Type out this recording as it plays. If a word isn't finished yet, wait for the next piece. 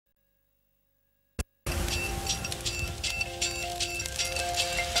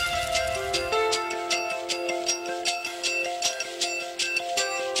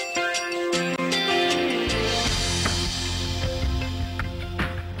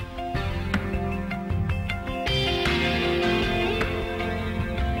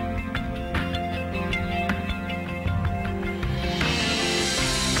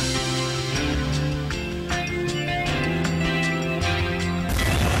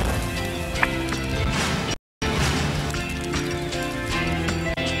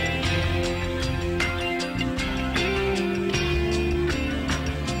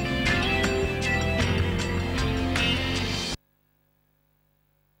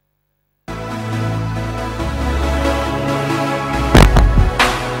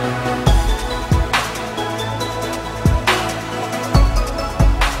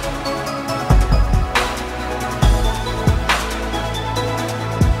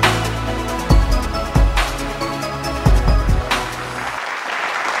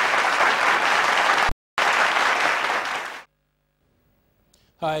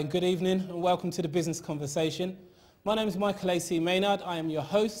Hi, good evening and welcome to the Business Conversation. My name is Michael A.C. Maynard. I am your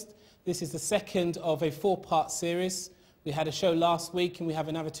host. This is the second of a four-part series. We had a show last week and we have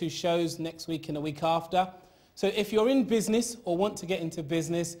another two shows next week and the week after. So if you're in business or want to get into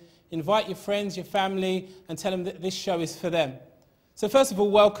business, invite your friends, your family, and tell them that this show is for them. So first of all,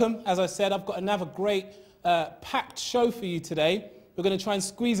 welcome. As I said, I've got another great packed show for you today. We're going to try and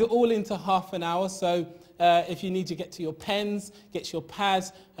squeeze it all into half an hour. So if you need to get to your pens, get your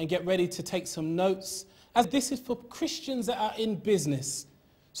pads, and get ready to take some notes, as this is for Christians that are in business.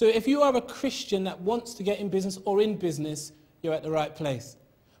 So if you are a Christian that wants to get in business or in business, you're at the right place.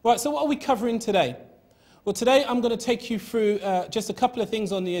 Right, so what are we covering today? Well, today I'm going to take you through just a couple of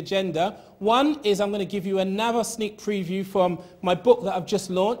things on the agenda. One is I'm going to give you another sneak preview from my book that I've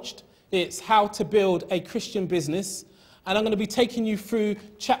just launched. It's How to Build a Christian Business. And I'm going to be taking you through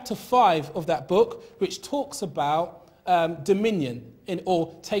chapter 5 of that book, which talks about dominion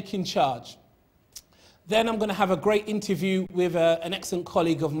or taking charge. Then I'm going to have a great interview with an excellent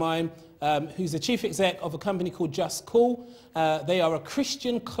colleague of mine who's the chief exec of a company called Just Cool. They are a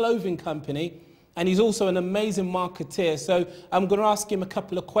Christian clothing company, and he's also an amazing marketeer. So I'm going to ask him a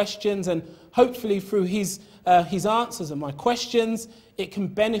couple of questions, and hopefully through his answers and my questions, it can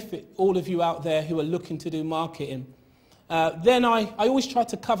benefit all of you out there who are looking to do marketing. Then I always try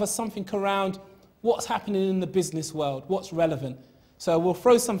to cover something around what's happening in the business world, what's relevant. So we'll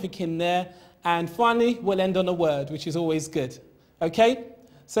throw something in there. And finally, we'll end on a word, which is always good. Okay?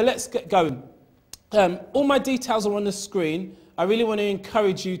 So let's get going. All my details are on the screen. I really want to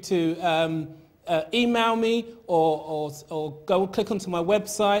encourage you to email me or go click onto my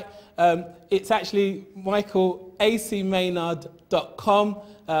website. It's actually michaelacmaynard.com.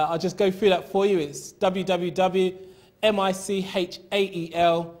 I'll just go through that for you. It's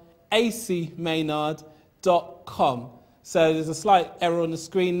www.michaelacmaynard.com. So there's a slight error on the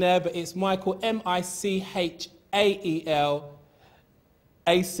screen there, but it's Michael,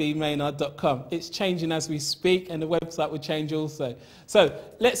 michaelacmaynard.com. It's changing as we speak, and the website will change also. So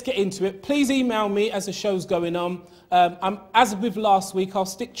let's get into it. Please email me as the show's going on. As with last week, I'll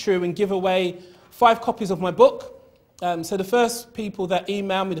stick true and give away 5 copies of my book. So the first people that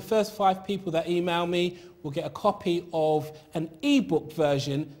email me, the first 5 people that email me will get a copy of an ebook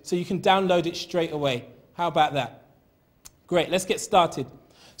version, so you can download it straight away. How about that? Great, let's get started.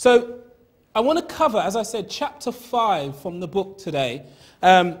 So I want to cover, as I said, chapter 5 from the book today.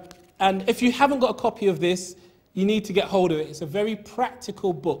 And if you haven't got a copy of this, you need to get hold of it. It's a very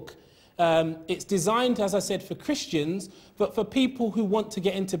practical book. It's designed, as I said, for Christians, but for people who want to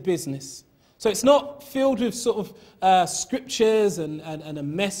get into business. So it's not filled with sort of scriptures and a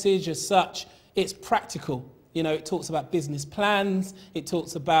message as such. It's practical. You know, it talks about business plans. It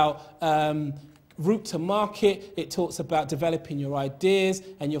talks about route to market. It talks about developing your ideas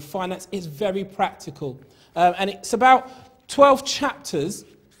and your finance. It's very practical. And it's about 12 chapters.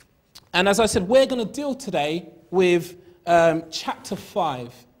 And as I said, we're going to deal today with chapter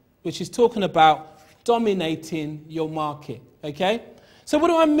 5, which is talking about dominating your market. Okay? So what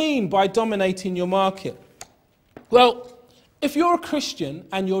do I mean by dominating your market? Well, if you're a Christian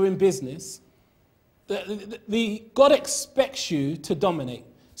and you're in business, God expects you to dominate.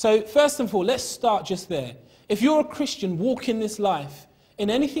 So first of all, let's start just there. If you're a Christian walking this life, in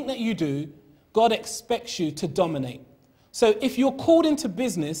anything that you do, God expects you to dominate. So if you're called into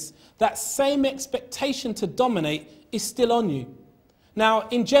business, that same expectation to dominate is still on you. Now,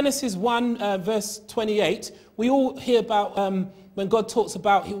 in Genesis 1, verse 28, we all hear about when God talks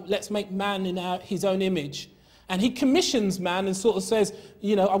about, let's make man in his own image. And he commissions man and sort of says,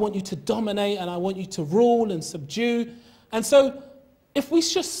 you know, I want you to dominate and I want you to rule and subdue. And so if we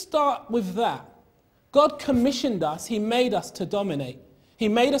just start with that, God commissioned us, he made us to dominate. He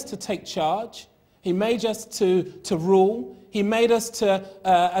made us to take charge. He made us to rule. He made us to,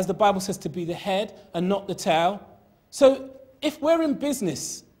 as the Bible says, to be the head and not the tail. So if we're in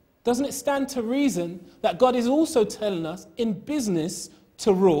business, doesn't it stand to reason that God is also telling us in business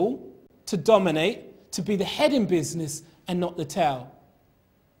to rule, to dominate, to be the head in business and not the tail?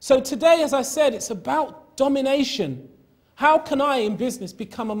 So today, as I said, it's about domination. How can I, in business,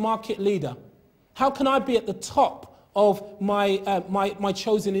 become a market leader? How can I be at the top of my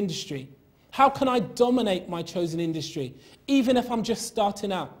chosen industry? How can I dominate my chosen industry, even if I'm just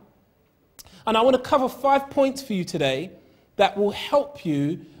starting out? And I want to cover 5 points for you today that will help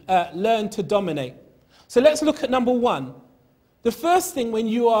you learn to dominate. So let's look at number 1. The first thing when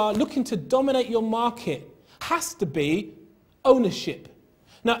you are looking to dominate your market has to be ownership.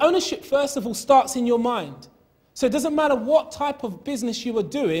 Now, ownership, first of all, starts in your mind. So it doesn't matter what type of business you are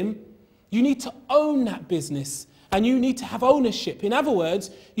doing, you need to own that business. And you need to have ownership. In other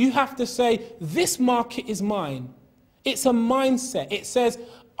words, you have to say, this market is mine. It's a mindset. It says,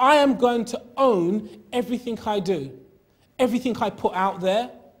 I am going to own everything I do. Everything I put out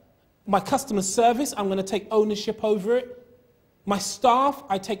there. My customer service, I'm going to take ownership over it. My staff,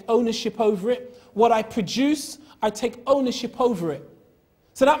 I take ownership over it. What I produce, I take ownership over it.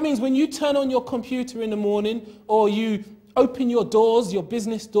 So that means when you turn on your computer in the morning or you open your doors, your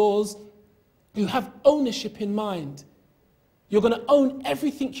business doors, you have ownership in mind. You're going to own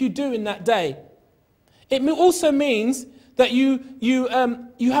everything you do in that day. It also means that you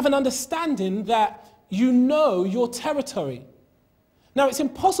have an understanding that you know your territory. Now, it's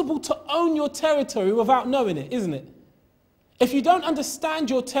impossible to own your territory without knowing it, isn't it? If you don't understand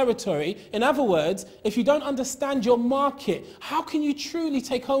your territory, in other words, if you don't understand your market, how can you truly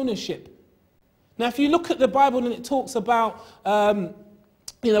take ownership? Now, if you look at the Bible and it talks about,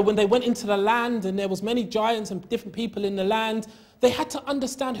 when they went into the land and there was many giants and different people in the land, they had to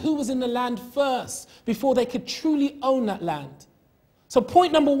understand who was in the land first before they could truly own that land. So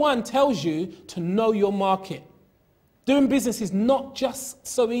point number 1 tells you to know your market. Doing business is not just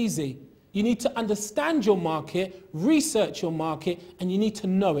so easy. You need to understand your market, research your market, and you need to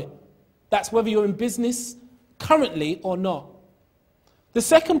know it. That's whether you're in business currently or not. The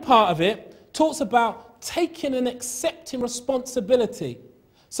second part of it talks about taking and accepting responsibility.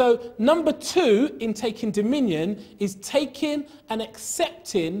 So number 2 in taking dominion is taking and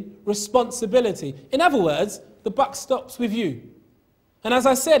accepting responsibility. In other words, the buck stops with you. And as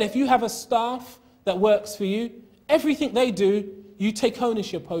I said, if you have a staff that works for you, everything they do, you take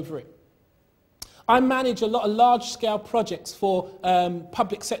ownership over it. I manage a lot of large-scale projects for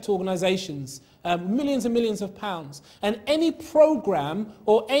public sector organisations, millions and millions of pounds. And any programme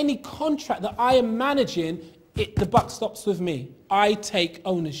or any contract that I am managing, the buck stops with me. I take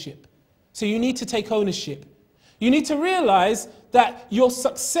ownership. So you need to take ownership. You need to realise that your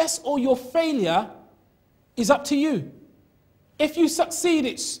success or your failure is up to you. If you succeed,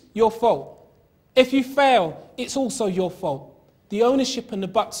 it's your fault. If you fail, it's also your fault. The ownership and the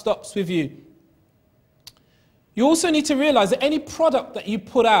buck stops with you. You also need to realize that any product that you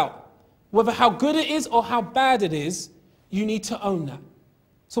put out, whether how good it is or how bad it is, you need to own that.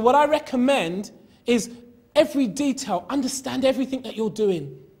 So what I recommend is every detail, understand everything that you're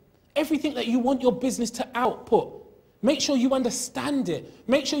doing, everything that you want your business to output. Make sure you understand it.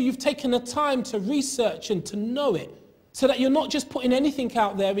 Make sure you've taken the time to research and to know it, so that you're not just putting anything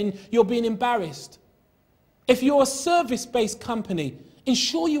out there and you're being embarrassed. If you're a service-based company,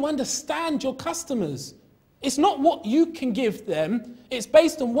 ensure you understand your customers. It's not what you can give them, it's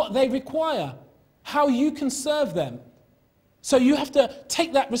based on what they require, how you can serve them. So you have to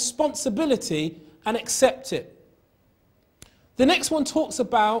take that responsibility and accept it. The next one talks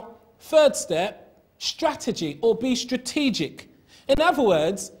about, third step, strategy or be strategic. In other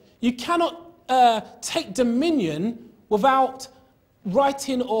words, you cannot take dominion without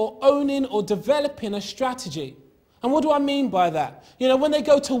writing or owning or developing a strategy. And what do I mean by that? When they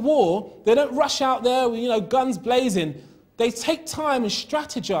go to war, they don't rush out there with, guns blazing. They take time and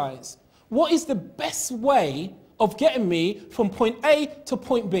strategize. What is the best way of getting me from point A to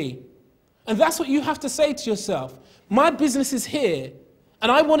point B? And that's what you have to say to yourself. My business is here,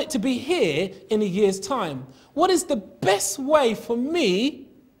 and I want it to be here in a year's time. What is the best way for me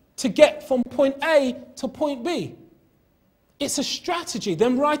to get from point A to point B? It's a strategy.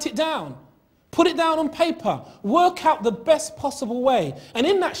 Then write it down. Put it down on paper. Work out the best possible way. And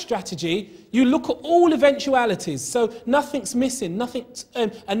in that strategy, you look at all eventualities. So nothing's missing, nothing's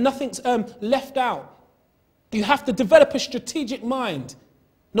left out. You have to develop a strategic mind.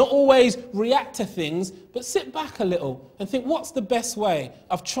 Not always react to things, but sit back a little and think, what's the best way?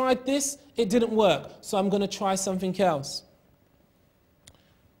 I've tried this, it didn't work, so I'm going to try something else.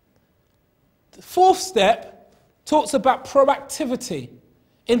 The fourth step talks about proactivity.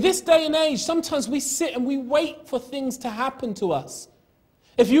 In this day and age, sometimes we sit and we wait for things to happen to us.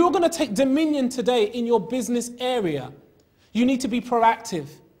 If you're going to take dominion today in your business area, you need to be proactive.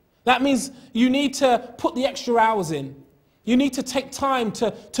 That means you need to put the extra hours in. You need to take time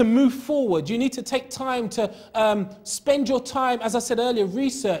to move forward. You need to take time to spend your time, as I said earlier,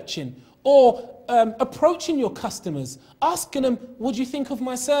 researching or approaching your customers, asking them, what do you think of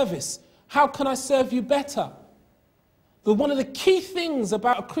my service? How can I serve you better? But one of the key things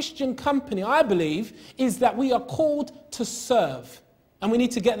about a Christian company, I believe, is that we are called to serve. And we need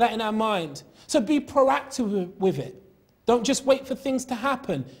to get that in our mind. So be proactive with it. Don't just wait for things to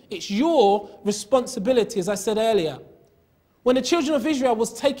happen. It's your responsibility, as I said earlier. When the children of Israel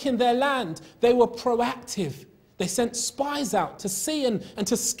was taking their land, they were proactive. They sent spies out to see and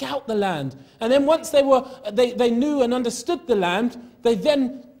to scout the land. And then once they knew and understood the land, they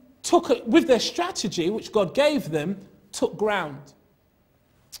then took it with their strategy, which God gave them, took ground.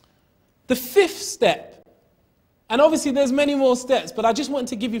 The fifth step, and obviously there's many more steps, but I just wanted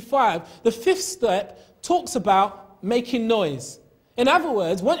to give you 5. The fifth step talks about making noise. In other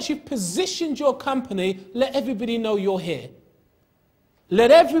words, once you've positioned your company, let everybody know you're here.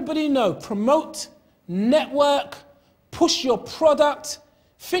 Let everybody know. Promote, network, push your product.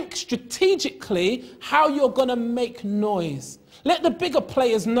 Think strategically how you're going to make noise. Let the bigger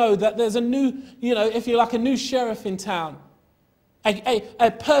players know that there's a new, if you like, a new sheriff in town.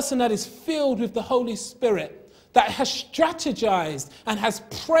 A person that is filled with the Holy Spirit, that has strategized and has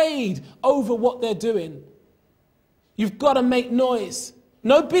prayed over what they're doing. You've got to make noise.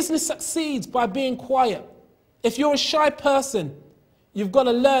 No business succeeds by being quiet. If you're a shy person, you've got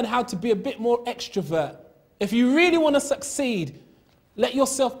to learn how to be a bit more extrovert. If you really want to succeed, let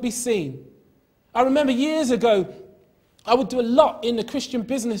yourself be seen. I remember years ago, I would do a lot in the Christian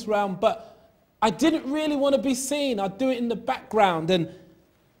business realm, but I didn't really want to be seen. I'd do it in the background. And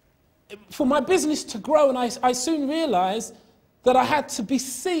for my business to grow, and I soon realized that I had to be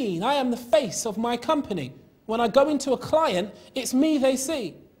seen. I am the face of my company. When I go into a client, it's me they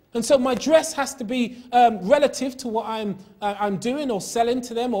see. And so my dress has to be relative to what I'm doing or selling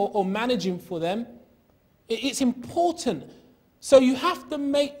to them or managing for them. It's important. So you have to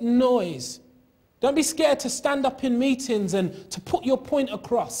make noise. Don't be scared to stand up in meetings and to put your point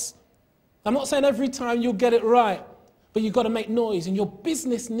across. I'm not saying every time you'll get it right, but you've got to make noise, and your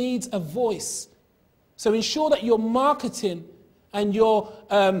business needs a voice. So ensure that your marketing and your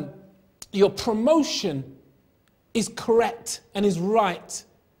promotion is correct and is right.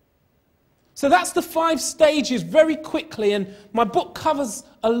 So that's the 5 stages very quickly, and my book covers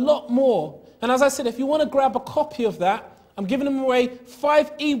a lot more. And as I said, if you want to grab a copy of that, I'm giving them away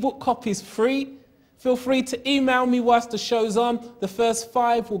 5 ebook copies free. Feel free to email me whilst the show's on. The first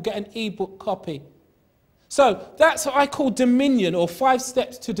 5 will get an ebook copy. So that's what I call Dominion, or 5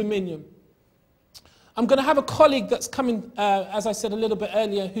 steps to Dominion. I'm going to have a colleague that's coming, as I said a little bit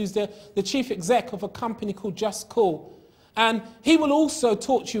earlier, who's the chief exec of a company called Just Cool. And he will also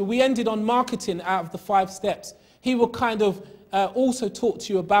talk to you. We ended on marketing out of the 5 steps. He will kind of also talk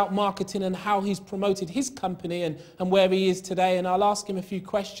to you about marketing and how he's promoted his company and where he is today. And I'll ask him a few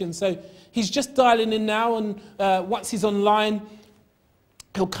questions. So he's just dialing in now, and once he's online,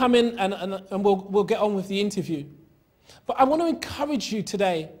 he'll come in and we'll get on with the interview. But I want to encourage you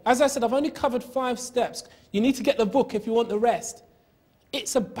today. As I said, I've only covered 5 steps. You need to get the book if you want the rest.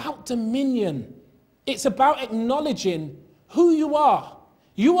 It's about dominion. It's about acknowledging who you are.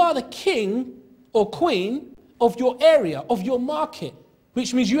 You are the king or queen of your area, of your market,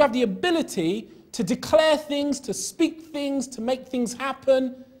 which means you have the ability to declare things, to speak things, to make things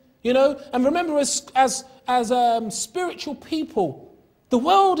happen, And remember, as spiritual people, the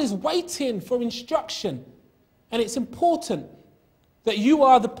world is waiting for instruction. And it's important that you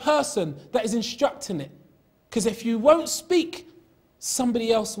are the person that is instructing it. Because if you won't speak,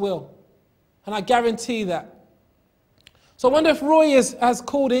 somebody else will. And I guarantee that. So I wonder if Roy has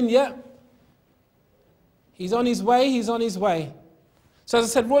called in yet. He's on his way, he's on his way. So as I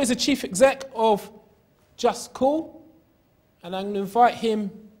said, Roy is the chief exec of Just Cool. And I'm going to invite him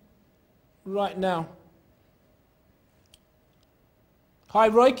right now. Hi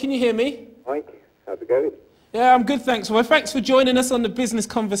Roy, can you hear me? Mike, how's it going? Yeah, I'm good, thanks. Well, thanks for joining us on the business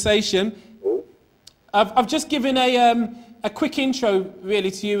conversation. Cool. I've just given a quick intro, really,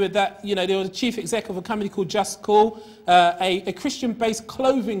 to you that, they were the chief exec of a company called Just Cool, a Christian-based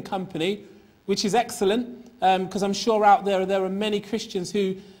clothing company, which is excellent, because I'm sure out there are many Christians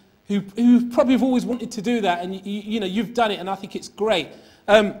who probably have always wanted to do that, and you've done it, and I think it's great.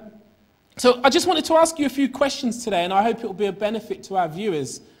 So I just wanted to ask you a few questions today, and I hope it will be a benefit to our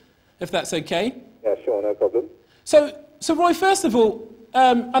viewers, if that's okay. Yeah, sure, no problem. So Roy, first of all,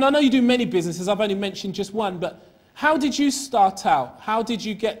 and I know you do many businesses, I've only mentioned just one, but how did you start out? How did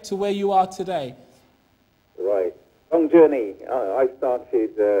you get to where you are today? Right. Long journey. I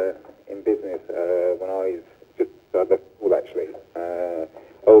started in business when I was just left school, actually.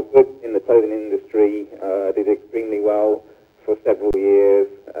 I was good in the clothing industry, did extremely well for several years,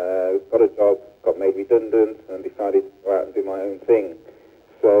 got a job, got made redundant, and decided to go out and do my own thing.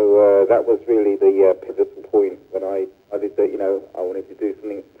 So that was really the pivotal point when I did that, I wanted to do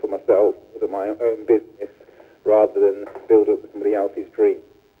something for myself, for my own business, rather than build up somebody else's dream.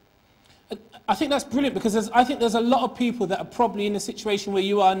 I think that's brilliant, because I think there's a lot of people that are probably in a situation where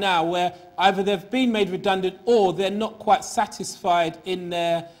you are now, where either they've been made redundant or they're not quite satisfied in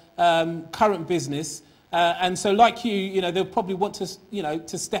their current business. And so like you know, they'll probably want to, you know,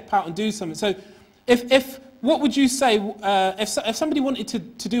 to step out and do something. So what would you say, if somebody wanted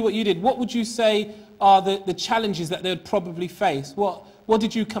to do what you did, what would you say are the challenges that they would probably face? What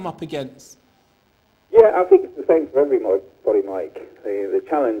did you come up against? Yeah, I think it's the same for everybody, Mike. The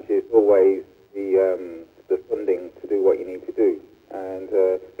challenge is always the funding to do what you need to do. And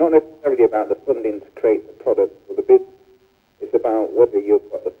not necessarily about the funding to create the product or the business. It's about whether you've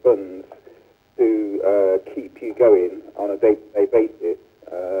got the funds to keep you going on a day-to-day basis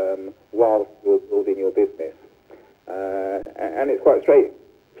whilst you're building your business. And it's quite straight.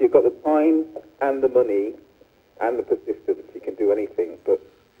 If you've got the time and the money and the persistence, you can do anything. But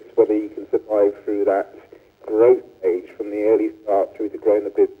it's whether you can survive through that growth stage from the early start through to growing the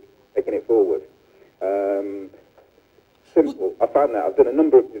business, taking it forward. Simple. I found that. I've done a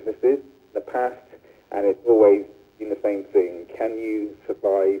number of businesses in the past, and it's always been the same thing. Can you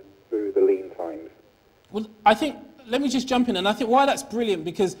survive through the lean times? Well, I think, let me just jump in, and I think why that's brilliant,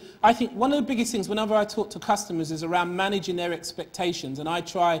 because I think one of the biggest things whenever I talk to customers is around managing their expectations, and I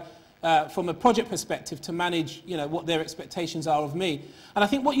try from a project perspective to manage, you know, what their expectations are of me. And I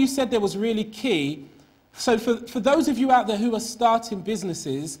think what you said there was really key. So for those of you out there who are starting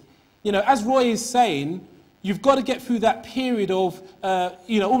businesses, you know, as Roy is saying, you've got to get through that period of,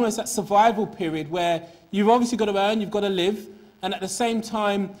 you know, almost that survival period where you've obviously got to earn, you've got to live, and at the same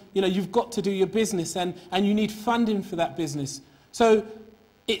time, you know, you've got to do your business, and you need funding for that business. So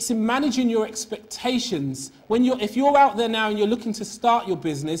it's in managing your expectations. If you're out there now and you're looking to start your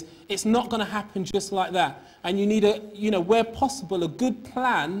business, it's not going to happen just like that. And you need a, you know, where possible, a good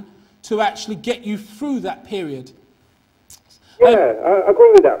plan to actually get you through that period. Yeah, I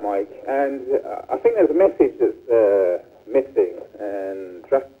agree with that, Mike. And I think there's a message that's missing and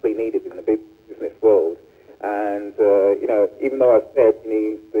drastically needed in the business world. And, you know, even though I've said you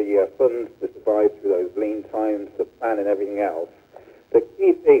need the funds to survive through those lean times, the plan and everything else, the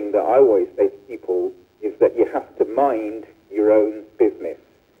key thing that I always say to people is that you have to mind your own business.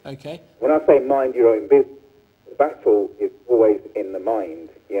 Okay. When I say mind your own business, the battle is always in the mind,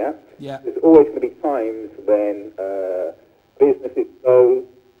 yeah? Yeah. There's always going to be times when business is low,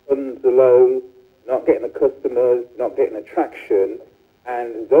 funds are low, not getting the customers, not getting the traction,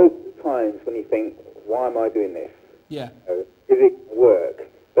 and those are the times when you think, why am I doing this? Yeah. Is it going to work?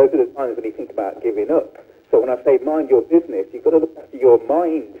 Those are the times when you think about giving up. So when I say mind your business, you've got to look after your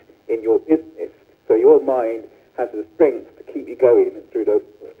mind in your business. So your mind has the strength to keep you going through those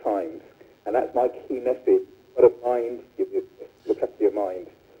times. And that's my key message. You've got to mind your business. Look after your mind.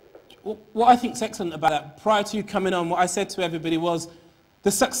 What I think is excellent about that, prior to you coming on, what I said to everybody was,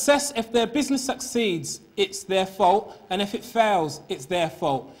 the success, if their business succeeds, it's their fault, and if it fails, it's their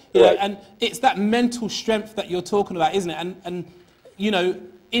fault. You know, and it's that mental strength that you're talking about, isn't it? And you know,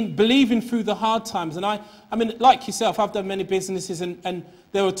 in believing through the hard times. And I mean, like yourself, I've done many businesses, and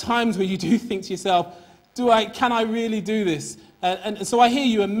there are times where you do think to yourself, can I really do this? And so I hear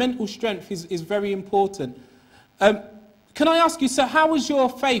you, and mental strength is very important. Can I ask you, so how was your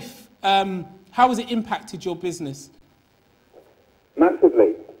faith, how has it impacted your business?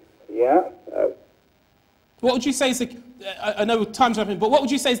 Massively, yeah. What would you say is the, I know time's up, but what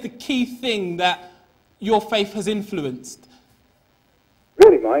would you say is the key thing that your faith has influenced?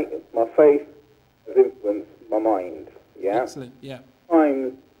 Really, Mike, my faith has influenced my mind, yeah? Excellent, yeah.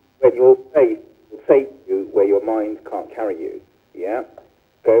 Times when your faith will take you where your mind can't carry you, yeah?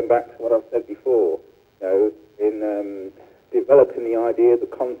 Going back to what I've said before, you know, in developing the idea, the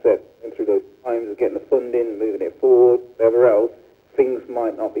concept, and through those times of getting the funding, moving it forward, whatever else, things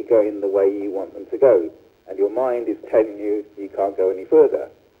might not be going the way you want them to go. And your mind is telling you you can't go any further.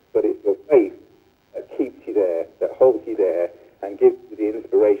 But it's your faith that keeps you there, that holds you there, and gives you the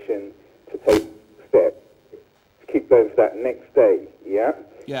inspiration to take steps, to keep going for that next day, yeah?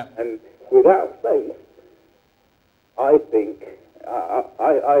 Yeah. And without faith, I think, I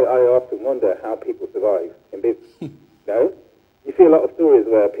often wonder how people survive in business. You know? You see a lot of stories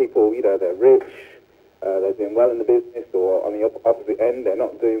where people, you know, they're rich, they're doing well in the business, or on the opposite end, they're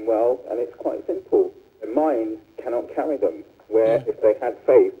not doing well, and it's quite simple. Their mind cannot carry them, where if they had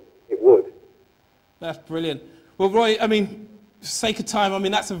faith, it would. That's brilliant. Well, Roy, I mean, for sake of time, I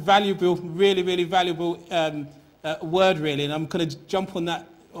mean, that's a valuable, really, really valuable word, really, and I'm going to jump on that,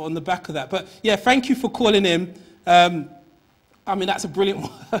 on the back of that. But, yeah, thank you for calling in. I mean, that's a brilliant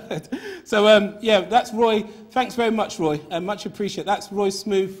word. So, yeah, that's Roy. Thanks very much, Roy. Much appreciated. That's Roy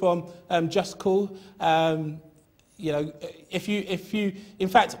Smooth from Just Cool. You know, if you, in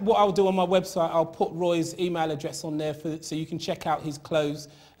fact, what I'll do on my website, I'll put Roy's email address on there so you can check out his clothes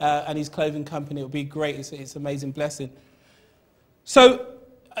and his clothing company. It'll be great. It's an amazing blessing. So,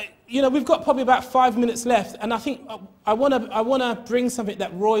 you know, we've got probably about 5 minutes left, and I think I want to bring something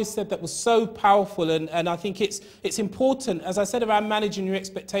that Roy said that was so powerful, and I think it's important, as I said, around managing your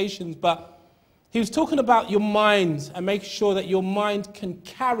expectations, but he was talking about your mind and making sure that your mind can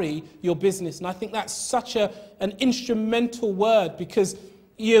carry your business, and I think that's such an instrumental word, because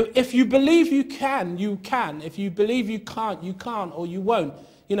if you believe you can, you can. If you believe you can't, or you won't,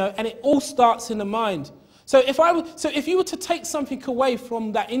 you know, and it all starts in the mind. So if you were to take something away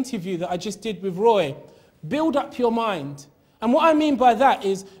from that interview that I just did with Roy, build up your mind. And what I mean by that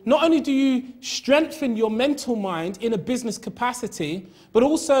is, not only do you strengthen your mental mind in a business capacity, but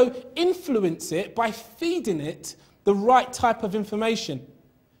also influence it by feeding it the right type of information.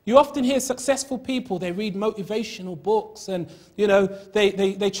 You often hear successful people, they read motivational books, and you know,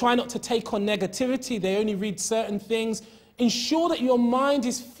 they try not to take on negativity, they only read certain things. Ensure that your mind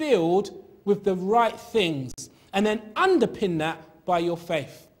is filled with the right things, and then underpin that by your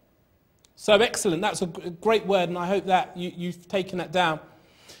faith. So excellent, that's a great word, and I hope that you've taken that down.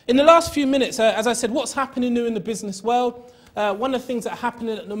 In the last few minutes, as I said, what's happening new in the business world? One of the things that are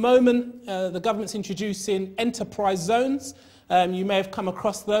happening at the moment, the government's introducing enterprise zones. You may have come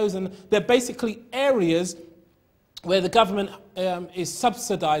across those, and they're basically areas where the government is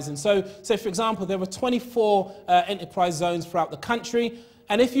subsidising. So for example, there were 24 enterprise zones throughout the country.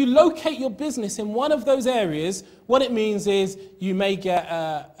 And if you locate your business in one of those areas, what it means is you may get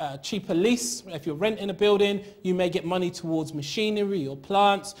a cheaper lease. If you're renting a building, you may get money towards machinery or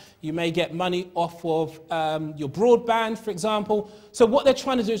plants. You may get money off of your broadband, for example. So what they're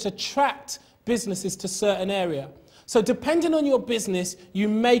trying to do is attract businesses to a certain area. So depending on your business, you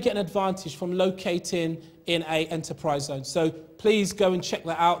may get an advantage from locating in an enterprise zone. So please go and check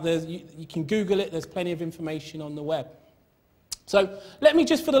that out. You can Google it. There's plenty of information on the web. So let me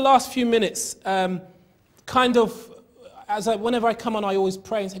just, for the last few minutes, whenever I come on, I always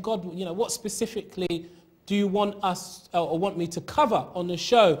pray and say, God, you know, what specifically do you want us or want me to cover on the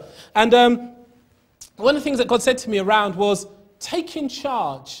show? And one of the things that God said to me around was taking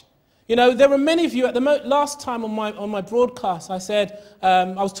charge. You know, there are many of you at the last time on my broadcast, I said,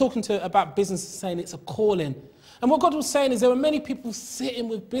 I was talking about business, saying it's a calling. And what God was saying is there are many people sitting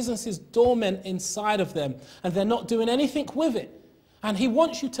with businesses dormant inside of them, and they're not doing anything with it. And he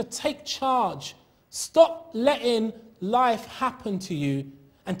wants you to take charge. Stop letting life happen to you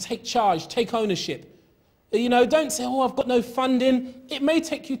and take charge, take ownership. You know, don't say, oh, I've got no funding. It may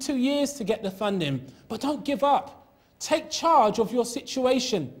take you 2 years to get the funding, but don't give up. Take charge of your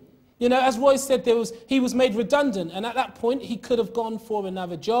situation. You know, as Roy said, he was made redundant, and at that point he could have gone for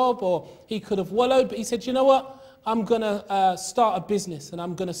another job, or he could have wallowed, but he said, you know what? I'm going to start a business, and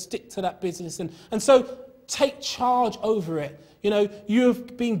I'm going to stick to that business. And so take charge over it. You know,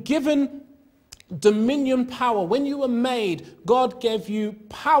 you've been given dominion power. When you were made, God gave you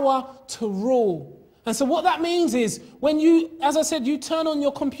power to rule. And so what that means is when you, as I said, you turn on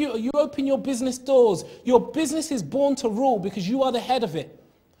your computer, you open your business doors, your business is born to rule because you are the head of it.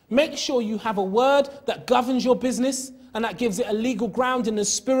 Make sure you have a word that governs your business, and that gives it a legal ground in the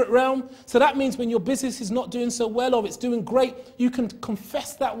spirit realm. So that means when your business is not doing so well or it's doing great, you can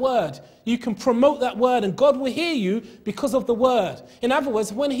confess that word. You can promote that word, and God will hear you because of the word. In other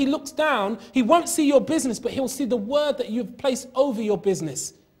words, when he looks down, he won't see your business, but he'll see the word that you've placed over your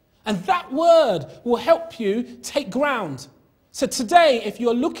business. And that word will help you take ground. So today, if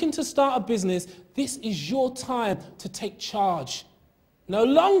you're looking to start a business, this is your time to take charge. No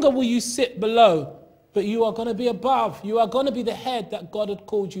longer will you sit below, but you are going to be above. You are going to be the head that God had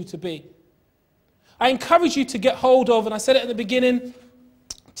called you to be. I encourage you to get hold of, and I said it at the beginning,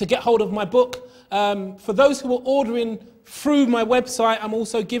 to get hold of my book. For those who are ordering through my website, I'm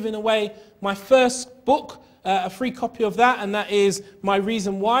also giving away my first book, a free copy of that, and that is My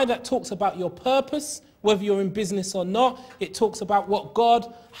Reason Why. That talks about your purpose, whether you're in business or not. It talks about what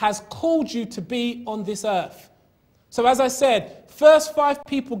God has called you to be on this earth. So as I said, first 5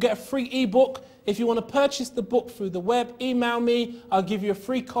 people get a free ebook. If you want to purchase the book through the web, email me. I'll give you a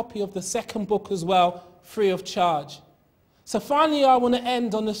free copy of the second book as well, free of charge. So finally, I want to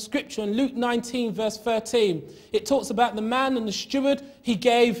end on the scripture in Luke 19, verse 13. It talks about the man and the steward. He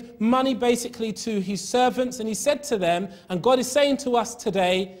gave money basically to his servants, and he said to them, and God is saying to us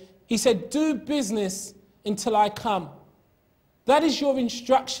today, he said, do business until I come. That is your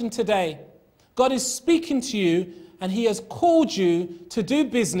instruction today. God is speaking to you, and he has called you to do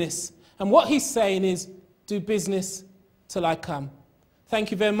business. And what he's saying is, do business till I come. Thank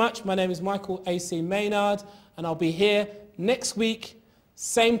you very much. My name is Michael A.C. Maynard, and I'll be here next week,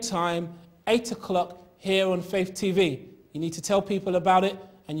 same time, 8 o'clock, here on Faith TV. You need to tell people about it,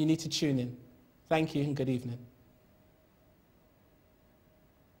 and you need to tune in. Thank you, and good evening.